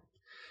pocket.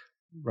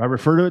 I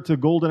refer to it to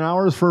golden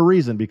hours for a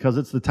reason, because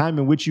it's the time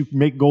in which you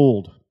make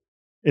gold.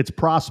 It's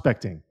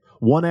prospecting.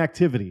 One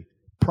activity,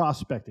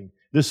 prospecting.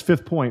 This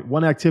fifth point,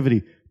 one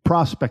activity,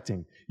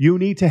 prospecting. You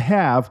need to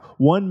have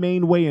one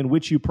main way in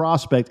which you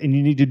prospect, and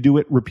you need to do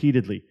it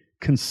repeatedly,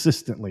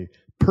 consistently,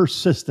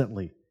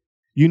 persistently.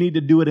 You need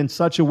to do it in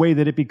such a way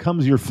that it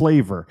becomes your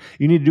flavor.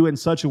 You need to do it in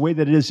such a way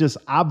that it is just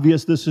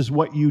obvious this is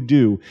what you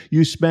do.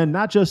 You spend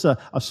not just a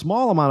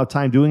small amount of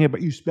time doing it,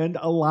 but you spend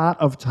a lot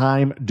of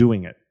time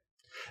doing it.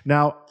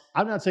 Now,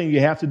 I'm not saying you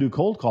have to do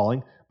cold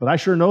calling, but I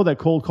sure know that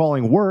cold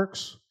calling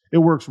works. It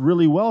works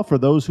really well for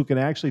those who can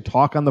actually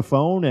talk on the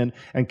phone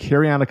and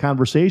carry on a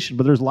conversation.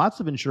 But there's lots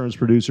of insurance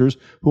producers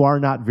who are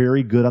not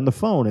very good on the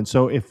phone. And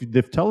so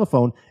if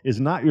telephone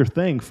is not your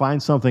thing,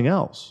 find something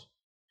else.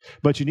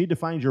 But you need to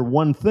find your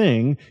one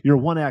thing, your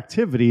one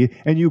activity,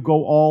 and you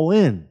go all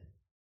in.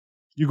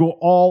 You go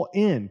all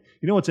in.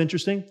 You know what's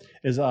interesting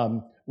is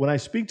when I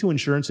speak to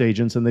insurance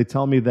agents and they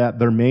tell me that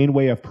their main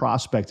way of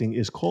prospecting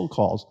is cold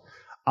calls,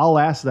 I'll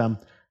ask them,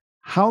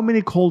 how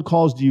many cold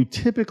calls do you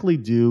typically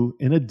do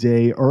in a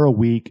day or a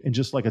week, in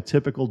just like a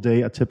typical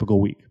day, a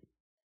typical week?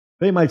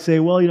 They might say,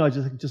 well,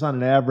 just on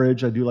an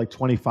average, I do like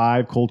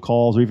 25 cold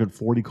calls or even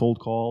 40 cold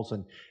calls.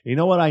 And you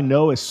know what I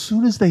know? As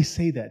soon as they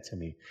say that to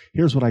me,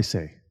 here's what I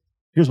say.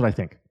 Here's what I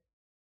think.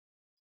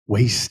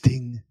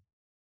 Wasting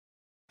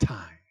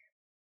time.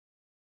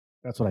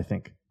 That's what I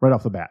think right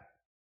off the bat.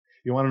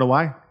 You want to know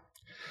why?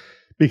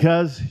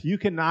 Because you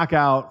can knock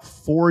out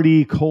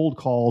 40 cold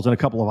calls in a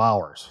couple of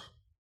hours.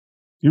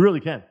 You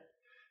really can.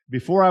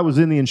 Before I was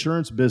in the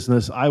insurance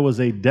business, I was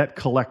a debt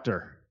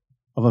collector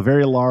of a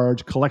very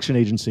large collection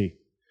agency.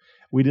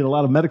 We did a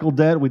lot of medical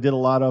debt. We did a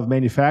lot of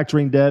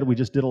manufacturing debt. We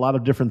just did a lot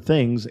of different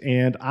things.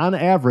 And on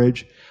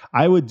average,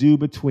 I would do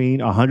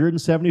between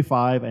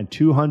 175 and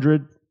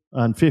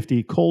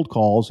 250 cold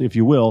calls, if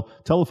you will,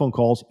 telephone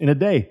calls in a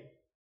day.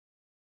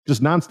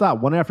 Just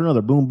nonstop, one after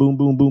another. Boom, boom,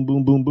 boom, boom,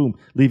 boom, boom, boom.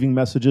 Leaving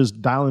messages,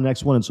 dialing the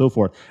next one, and so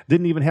forth.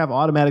 Didn't even have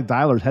automatic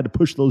dialers. Had to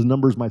push those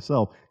numbers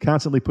myself.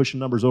 Constantly pushing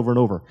numbers over and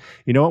over.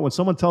 You know what? When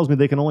someone tells me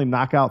they can only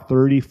knock out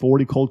 30,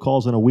 40 cold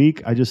calls in a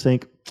week, I just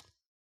think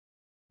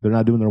they're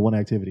not doing their one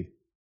activity.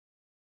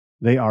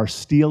 They are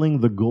stealing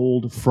the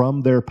gold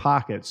from their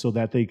pocket so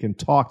that they can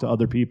talk to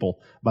other people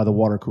by the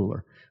water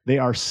cooler. They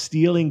are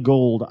stealing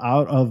gold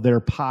out of their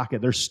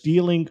pocket. They're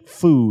stealing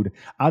food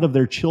out of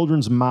their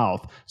children's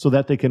mouth so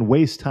that they can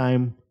waste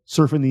time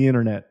surfing the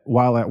internet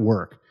while at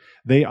work.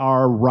 They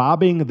are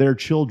robbing their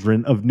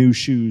children of new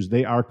shoes.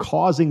 They are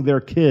causing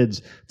their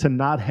kids to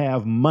not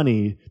have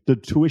money, the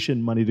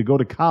tuition money to go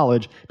to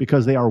college,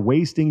 because they are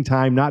wasting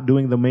time not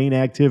doing the main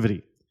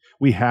activity.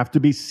 We have to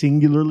be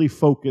singularly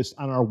focused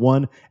on our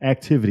one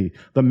activity.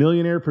 The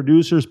Millionaire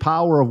Producer's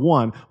Power of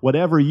One,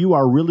 whatever you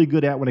are really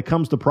good at when it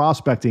comes to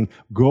prospecting,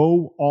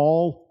 go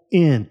all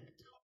in.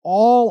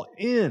 All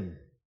in.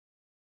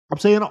 I'm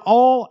saying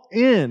all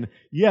in.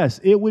 Yes,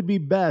 it would be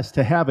best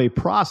to have a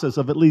process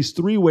of at least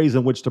 3 ways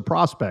in which to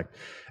prospect.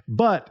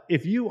 But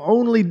if you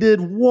only did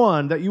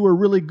one that you were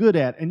really good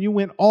at and you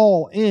went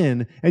all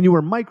in and you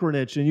were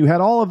micro-niche and you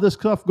had all of this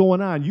stuff going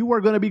on, you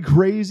are going to be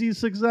crazy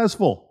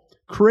successful.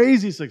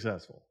 Crazy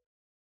successful.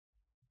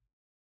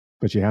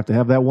 But you have to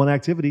have that one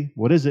activity.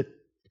 What is it?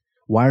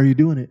 Why are you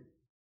doing it?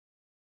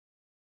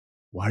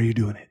 Why are you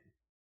doing it?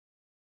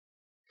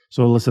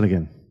 So listen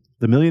again.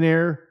 The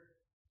Millionaire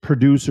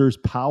Producer's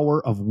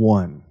Power of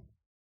One.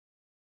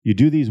 You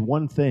do this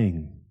one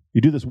thing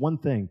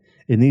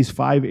in these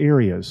 5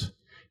 areas,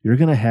 you're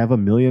going to have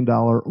 $1 million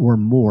or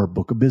more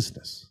book of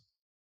business.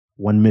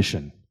 One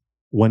mission,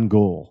 one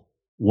goal,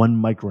 one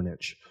micro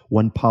niche,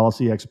 one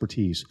policy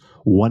expertise,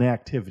 one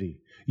activity.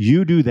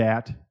 You do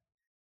that,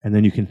 and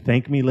then you can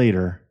thank me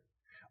later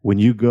when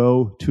you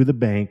go to the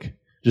bank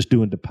just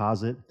doing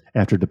deposit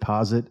after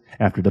deposit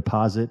after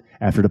deposit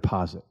after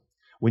deposit.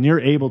 When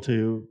you're able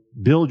to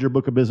build your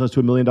book of business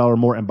to $1 million or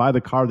more and buy the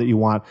car that you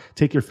want,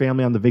 take your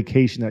family on the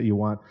vacation that you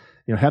want,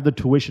 have the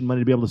tuition money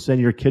to be able to send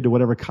your kid to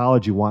whatever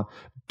college you want,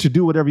 to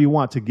do whatever you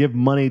want, to give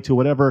money to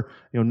whatever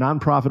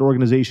nonprofit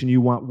organization you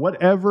want,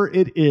 whatever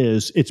it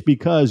is, it's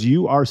because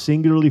you are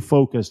singularly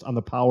focused on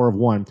the power of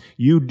one.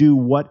 You do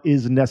what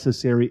is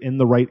necessary in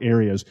the right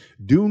areas.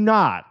 Do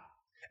not,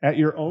 at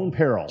your own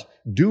peril,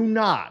 do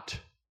not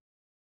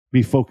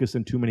be focused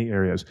in too many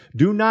areas.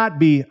 Do not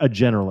be a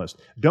generalist.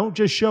 Don't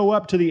just show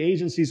up to the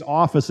agency's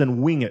office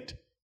and wing it.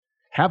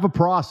 Have a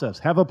process,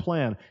 have a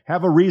plan,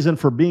 have a reason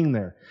for being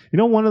there.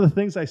 One of the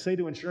things I say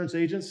to insurance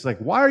agents is like,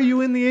 why are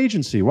you in the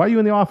agency? Why are you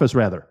in the office,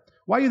 rather?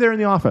 Why are you there in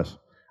the office?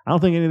 I don't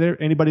think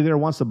anybody there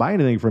wants to buy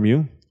anything from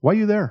you. Why are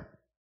you there?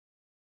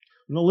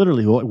 No,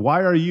 literally,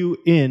 why are you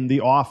in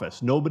the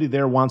office? Nobody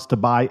there wants to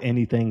buy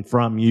anything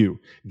from you.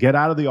 Get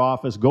out of the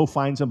office, go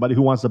find somebody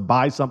who wants to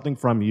buy something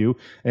from you,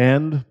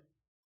 and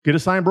get a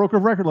signed broker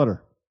of record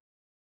letter.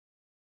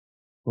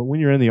 But when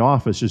you're in the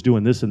office just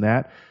doing this and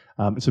that,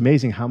 it's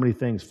amazing how many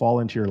things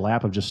fall into your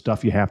lap of just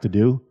stuff you have to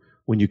do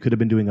when you could have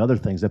been doing other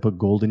things that put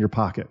gold in your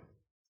pocket.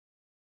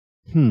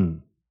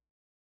 I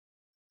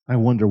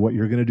wonder what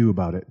you're going to do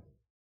about it.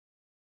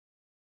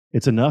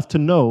 It's enough to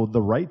know the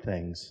right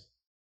things,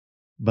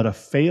 but a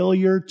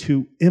failure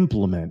to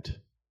implement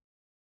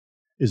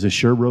is a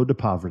sure road to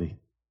poverty.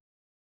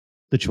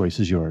 The choice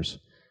is yours.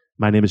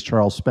 My name is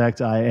Charles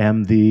Specht. I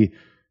am the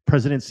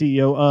president and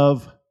CEO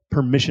of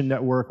Permission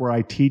Network, where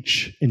I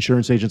teach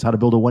insurance agents how to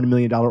build a $1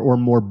 million or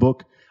more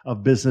book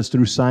of business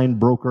through signed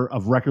broker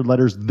of record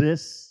letters.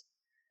 This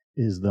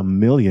is the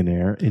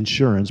Millionaire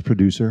Insurance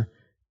Producer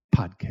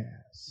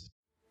Podcast.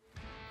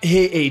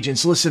 Hey,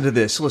 agents, listen to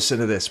this.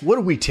 What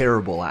are we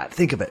terrible at?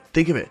 Think of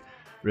it.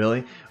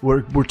 Really?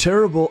 We're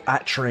terrible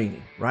at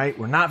training, right?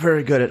 We're not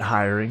very good at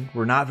hiring.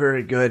 We're not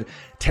very good,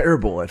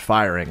 terrible at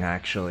firing,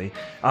 actually.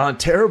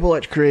 Terrible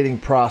at creating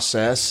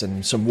process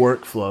and some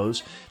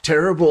workflows.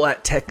 Terrible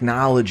at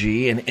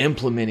technology and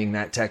implementing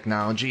that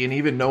technology and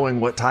even knowing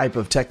what type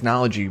of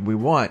technology we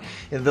want.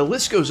 And the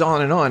list goes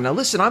on and on. Now,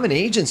 listen, I'm an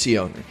agency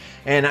owner,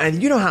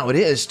 and you know how it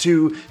is.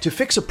 To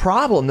fix a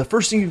problem, the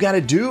first thing you got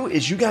to do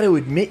is you got to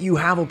admit you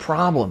have a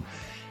problem.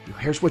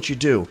 Here's what you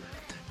do.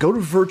 Go to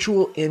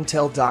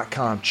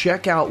virtualintel.com.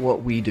 Check out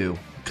what we do,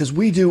 because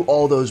we do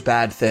all those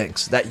bad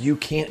things that you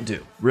can't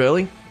do,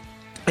 really.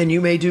 And you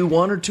may do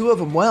one or two of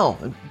them well.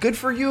 Good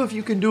for you if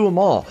you can do them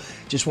all.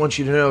 Just want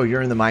you to know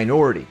you're in the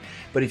minority.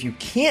 But if you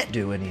can't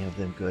do any of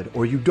them good,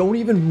 or you don't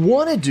even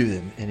want to do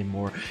them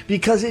anymore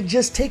because it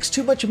just takes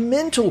too much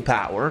mental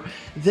power,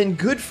 then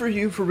good for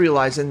you for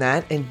realizing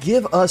that, and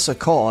give us a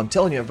call. I'm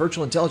telling you, at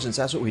Virtual Intelligence,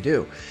 that's what we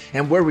do.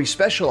 And where we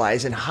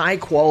specialize in high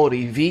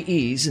quality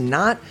VEs,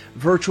 not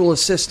virtual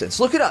assistants.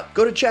 Look it up.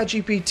 Go to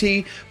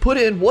ChatGPT, put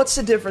in what's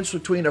the difference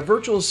between a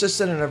virtual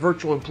assistant and a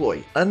virtual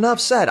employee. Enough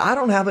said. I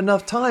don't have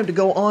enough time to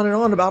go on and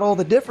on about all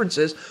the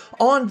differences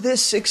on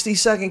this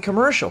 60-second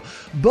commercial.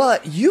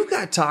 But you've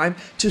got time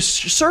to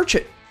search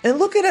it and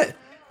look at it.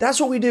 That's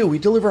what we do. We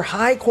deliver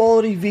high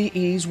quality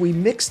VEs. We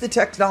mix the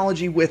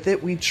technology with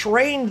it. We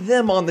train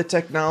them on the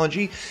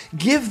technology,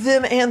 give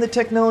them and the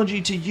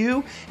technology to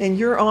you, and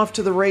you're off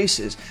to the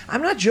races.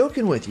 I'm not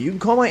joking with you. You can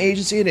call my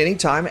agency at any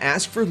time,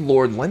 ask for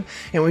Lordland,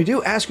 and we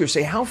do ask her,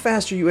 say, how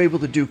fast are you able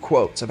to do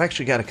quotes? I've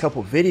actually got a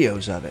couple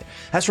videos of it.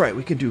 That's right.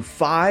 We can do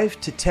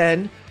 5 to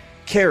 10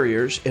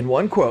 carriers in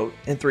one quote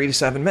in 3 to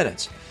 7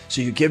 minutes. So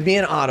you give me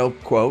an auto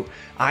quote,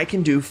 I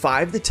can do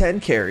 5 to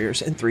 10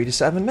 carriers in 3 to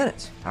 7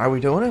 minutes. How are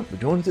we doing it? We're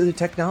doing it through the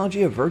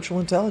technology of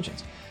virtual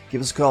intelligence. Give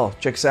us a call.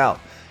 Check us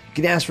out. You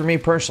can ask for me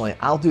personally.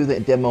 I'll do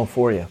the demo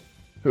for you.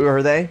 Who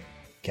are they?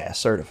 CAS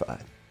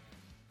certified.